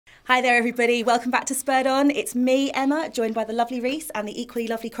Hi there, everybody. Welcome back to Spurred On. It's me, Emma, joined by the lovely Rhys and the equally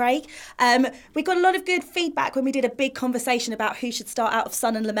lovely Craig. We got a lot of good feedback when we did a big conversation about who should start out of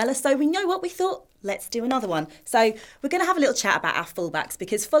Son and Lamella. So we know what we thought. Let's do another one. So we're going to have a little chat about our fullbacks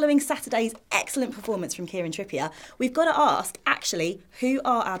because following Saturday's excellent performance from Kieran Trippier, we've got to ask, actually, who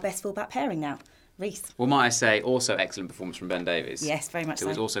are our best fullback pairing now? Rhys. Well, might I say, also excellent performance from Ben Davies. Yes, very much so. It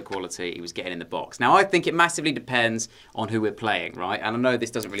was also quality. He was getting in the box. Now, I think it massively depends on who we're playing, right? And I know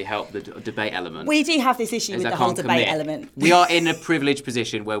this doesn't really help the debate element. We do have this issue with the whole debate element. We are in a privileged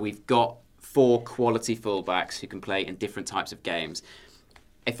position where we've got 4 quality fullbacks who can play in different types of games.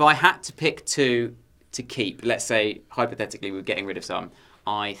 If I had to pick 2 to keep, let's say, hypothetically, we're getting rid of some,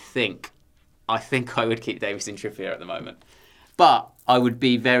 I think I would keep Davies and Trippier at the moment. But I would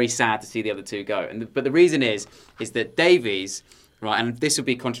be very sad to see the other 2 go. But the reason is that Davies, right, and this will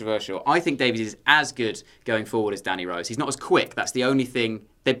be controversial, I think Davies is as good going forward as Danny Rose. He's not as quick. That's the only thing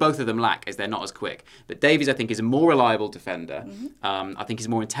both of them lack, is they're not as quick. But Davies, I think, is a more reliable defender. I think he's a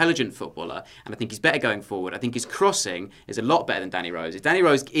more intelligent footballer. And I think he's better going forward. I think his crossing is a lot better than Danny Rose. Danny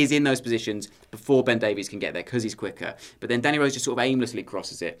Rose is in those positions before Ben Davies can get there because he's quicker. But then Danny Rose just sort of aimlessly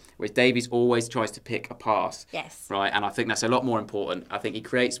crosses it, whereas Davies always tries to pick a pass. Yes. Right, and I think that's a lot more important. I think he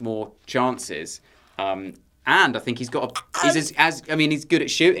creates more chances. And I think he's got he's good at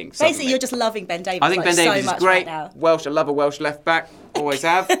shooting. Suddenly. Basically, you're just loving Ben Davies. I think Ben Davies so is great. Right now. Welsh, I love a Welsh left back. Always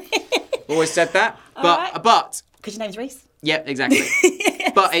have. Always said that. Right. But because your name's Rhys. Yeah, exactly.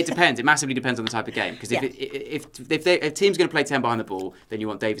 But it depends. It massively depends on the type of game. Because if a team's going to play 10 behind the ball, then you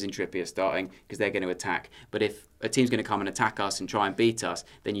want Davies and Trippier starting because they're going to attack. But if a team's going to come and attack us and try and beat us,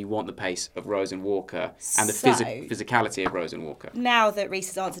 then you want the pace of Rose and Walker and the physicality of Rose and Walker. Now that Rhys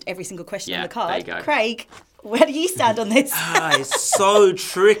has answered every single question on the card, there you go. Craig, where do you stand on this? It's so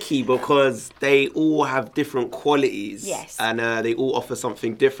tricky because they all have different qualities. Yes. And they all offer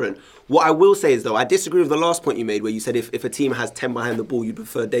something different. What I will say is, though, I disagree with the last point you made where you said if a team has 10 behind the ball, you'd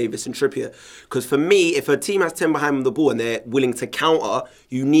prefer Davies and Trippier. Because for me, if a team has 10 behind the ball and they're willing to counter,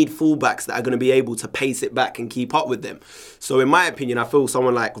 you need fullbacks that are going to be able to pace it back and keep up with them. So in my opinion, I feel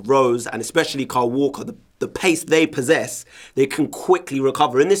someone like Rose and especially Kyle Walker, the pace they possess, they can quickly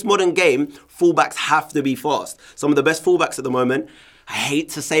recover. In this modern game, fullbacks have to be fast. Some of the best fullbacks at the moment, I hate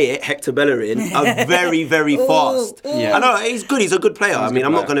to say it, Hector Bellerin, are very, very fast. Yeah. I know, he's good. He's a good player. I'm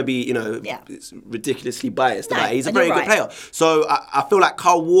not going to be, ridiculously biased about it. He's a very good player. So I feel like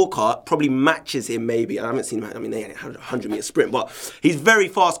Kyle Walker probably matches him maybe. I haven't seen him. They had a 100-metre sprint. But he's very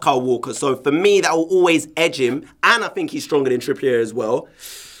fast, Kyle Walker. So for me, that will always edge him. And I think he's stronger than Trippier as well.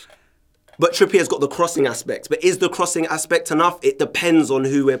 But Trippier's got the crossing aspect. But is the crossing aspect enough? It depends on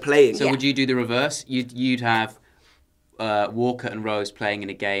who we're playing. So would you do the reverse? You'd have Walker and Rose playing in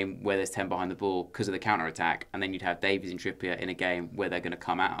a game where there's 10 behind the ball because of the counter-attack, and then you'd have Davies and Trippier in a game where they're going to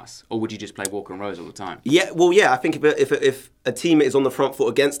come at us? Or would you just play Walker and Rose all the time? Yeah, I think if a team is on the front foot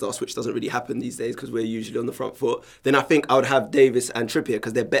against us, which doesn't really happen these days because we're usually on the front foot, then I think I would have Davies and Trippier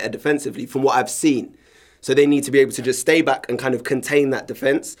because they're better defensively from what I've seen. So they need to be able to just stay back and kind of contain that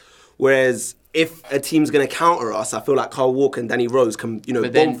defence. Whereas if a team's going to counter us, I feel like Kyle Walker and Danny Rose can,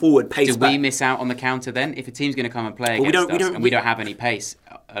 bomb forward, pace back. Do we miss out on the counter then? If a team's going to come and play against us and we don't have any pace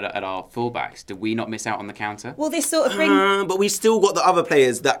at our fullbacks, do we not miss out on the counter? Well, this sort of brings... But we've still got the other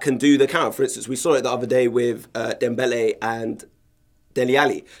players that can do the counter. For instance, we saw it the other day with Dembele and Dele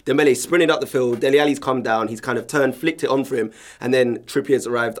Alli. Dembele sprinted up the field, Dele Alli's come down, he's kind of flicked it on for him, and then Trippier's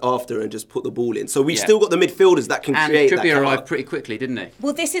arrived after and just put the ball in. So we've still got the midfielders that can create that. And Trippier arrived pretty quickly, didn't he?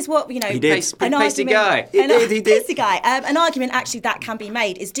 Well, this is what, he did. Pacey guy. He did. Pacey guy. An argument actually that can be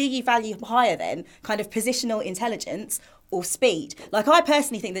made is, do you value higher then kind of positional intelligence or speed? Like, I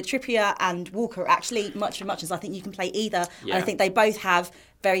personally think that Trippier and Walker are actually much for much as I think you can play either. Yeah. And I think they both have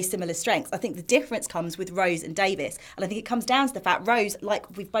very similar strengths. I think the difference comes with Rose and Davies. And I think it comes down to the fact Rose, like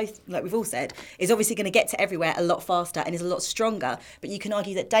we've all said, is obviously going to get to everywhere a lot faster and is a lot stronger. But you can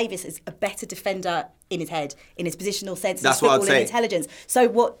argue that Davies is a better defender in his head, in his positional sense, his football and intelligence.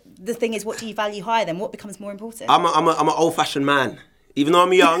 So the thing is, what do you value higher then? What becomes more important? I'm an old-fashioned man. Even though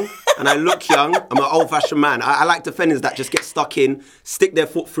I'm young and I look young, I'm an old-fashioned man. I like defenders that just get stuck in, stick their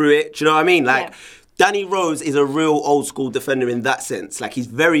foot through it. Do you know what I mean? Danny Rose is a real old-school defender in that sense. Like, he's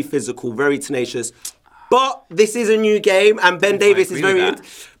very physical, very tenacious. But this is a new game, and Ben Davies is very...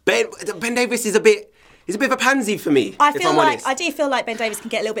 Ben Davies is a bit... He's a bit of a pansy for me, I do feel like Ben Davies can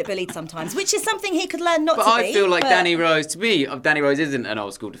get a little bit bullied sometimes, which is something he could learn not to be. But I feel like Danny Rose, to me, Danny Rose isn't an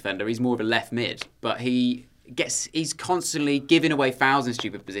old-school defender. He's more of a left mid, but he's constantly giving away fouls in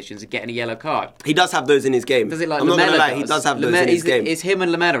stupid positions and getting a yellow card. He does have those in his game. Does it like I'm Lamella not going to lie, he does have those in his game. It's him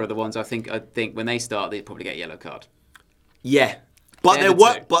and Lamella are the ones I think when they start, they probably get a yellow card. Yeah.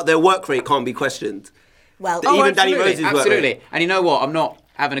 But their work rate can't be questioned. Well, Even Danny Rose's work rate. Absolutely. And you know what? I'm not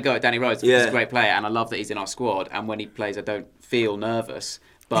having a go at Danny Rose because he's Yeah. a great player and I love that he's in our squad. And when he plays, I don't feel nervous.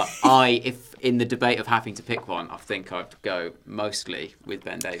 But if in the debate of having to pick one, I think I'd go mostly with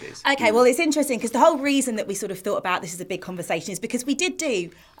Ben Davies. Okay, well, it's interesting because the whole reason that we sort of thought about this as a big conversation is because we did do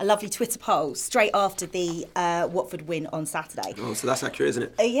a lovely Twitter poll straight after the Watford win on Saturday. Oh, so that's accurate, isn't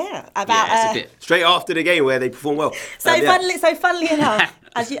it? Yeah, about Yeah, it's a bit. Straight after the game where they perform well. Funnily enough,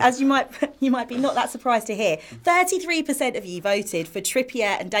 as you might be not that surprised to hear, 33% of you voted for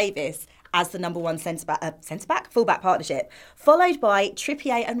Trippier and Davis as the number one fullback partnership, followed by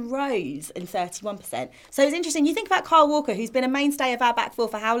Trippier and Rose in 31%. So it's interesting. You think about Kyle Walker, who's been a mainstay of our back four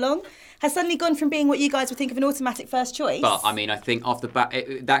for how long, has suddenly gone from being what you guys would think of an automatic first choice. But I mean, I think off the bat,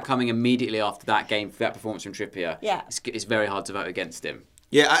 that coming immediately after that game, that performance from Trippier, Yeah. it's very hard to vote against him.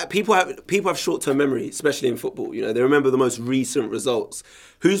 Yeah, people have short-term memory, especially in football. You know, they remember the most recent results.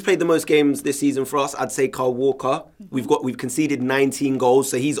 Who's played the most games this season for us? I'd say Kyle Walker. We've conceded 19 goals,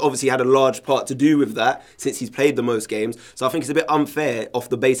 so he's obviously had a large part to do with that since he's played the most games. So I think it's a bit unfair off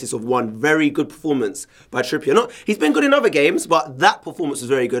the basis of one very good performance by Trippier. He's been good in other games, but that performance was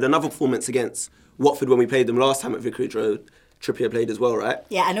very good. Another performance against Watford when we played them last time at Vicarage Road. Trippier played as well, right?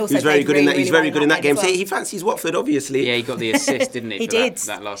 Yeah, and also he's very good in that. really He's very good in that game. as well. So he fancies Watford, obviously. Yeah, he got the assist, didn't he? He for did.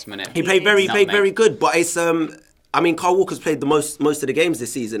 that last minute. He played very good, but it's I mean, Kyle Walker's played the most of the games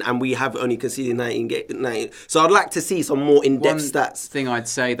this season, and we have only conceded 19. So I'd like to see some more in-depth stats. Thing I'd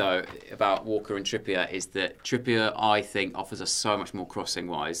say though about Walker and Trippier is that Trippier, I think, offers us so much more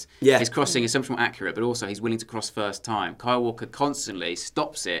crossing-wise. Yeah. His crossing is so much more accurate, but also he's willing to cross first time. Kyle Walker constantly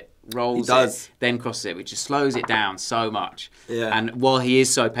stops it, rolls it, then crosses it, which just slows it down so much. Yeah. And while he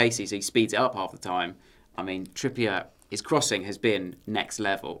is so pacey, so he speeds it up half the time. I mean, Trippier, his crossing has been next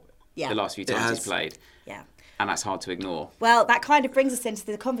level the last few times he's played. Yeah. And that's hard to ignore. Well, that kind of brings us into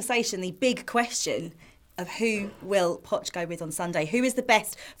the conversation, the big question of who will Poch go with on Sunday? Who is the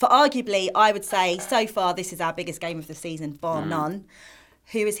best? For arguably, I would say, so far, this is our biggest game of the season, bar none.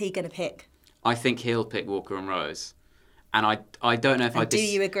 Who is he going to pick? I think he'll pick Walker and Rose. And I don't know if I... Do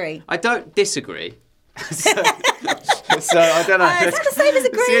you agree? I don't disagree. So I don't know. It's not the same as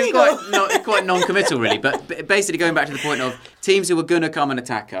agreeing. It's quite non-committal, really. But basically going back to the point of teams who are going to come and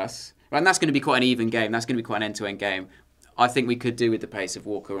attack us, right, and that's going to be quite an even game. That's going to be quite an end-to-end game. I think we could do with the pace of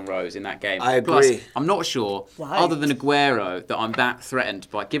Walker and Rose in that game. I agree. Plus, I'm not sure, other than Aguero, that I'm that threatened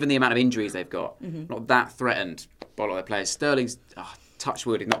by, given the amount of injuries they've got, not that threatened by a lot of their players. Sterling's...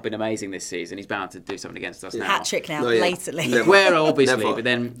 touchwood, he's not been amazing this season. He's bound to do something against us now. Hat-trick now, blatantly. Aguero, obviously, but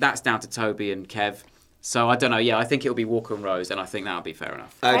then that's down to Toby and Kev. So I don't know. Yeah, I think it'll be Walker and Rose, and I think that'll be fair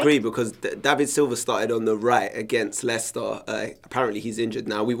enough. I agree because David Silva started on the right against Leicester. Apparently he's injured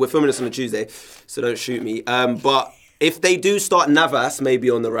now. We're filming this on a Tuesday, so don't shoot me. But if they do start Navas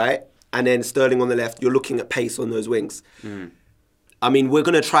maybe on the right and then Sterling on the left, you're looking at pace on those wings. I mean, we're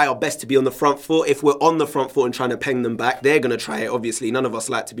going to try our best to be on the front foot. If we're on the front foot and trying to pen them back, they're going to try it, obviously. None of us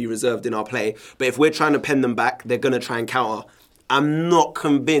like to be reserved in our play. But if we're trying to pen them back, they're going to try and counter. I'm not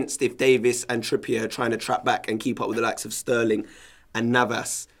convinced if Davis and Trippier are trying to trap back and keep up with the likes of Sterling and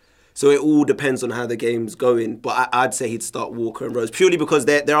Navas. So it all depends on how the game's going. But I'd say he'd start Walker and Rose, purely because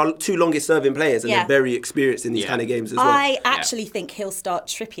there are two longest serving players and they're very experienced in these kind of games as well. I actually think he'll start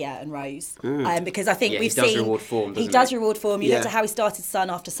Trippier and Rose because I think we've seen... he does reward form, he does reward form. You looked at how he started Son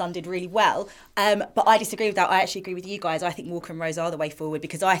after Son did really well. But I disagree with that. I actually agree with you guys. I think Walker and Rose are the way forward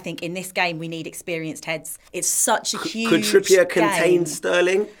because I think in this game we need experienced heads. It's such a huge Could Trippier game. contain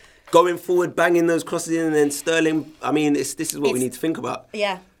Sterling? Going forward, banging those crosses in and then Sterling... I mean, this is what we need to think about.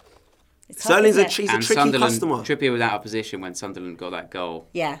 Yeah. Sterling's a tricky customer. Trippier was out of position when Sunderland got that goal.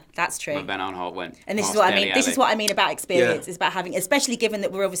 Yeah, that's true. When Ben Arnholt went. And this is past what I Dele mean. This Alli. is what I mean about experience. It's about having, especially given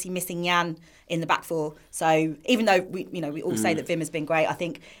that we're obviously missing Jan in the back four. So even though we all say that Vim has been great, I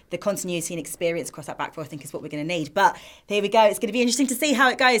think the continuity and experience across that back four, I think, is what we're going to need. But here we go. It's going to be interesting to see how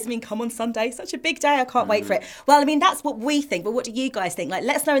it goes. I mean, come on Sunday, such a big day. I can't wait for it. Well, I mean, that's what we think. But what do you guys think? Like,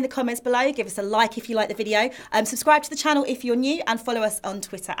 let us know in the comments below. Give us a like if you like the video. Subscribe to the channel if you're new, and follow us on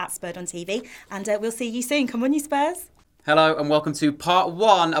Twitter at Spurred On TV. And we'll see you soon. Come on, you Spurs. Hello and welcome to part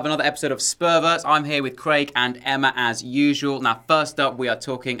 1 of another episode of Spurverse. I'm here with Craig and Emma as usual. Now, first up, we are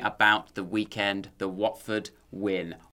talking about the weekend, the Watford win.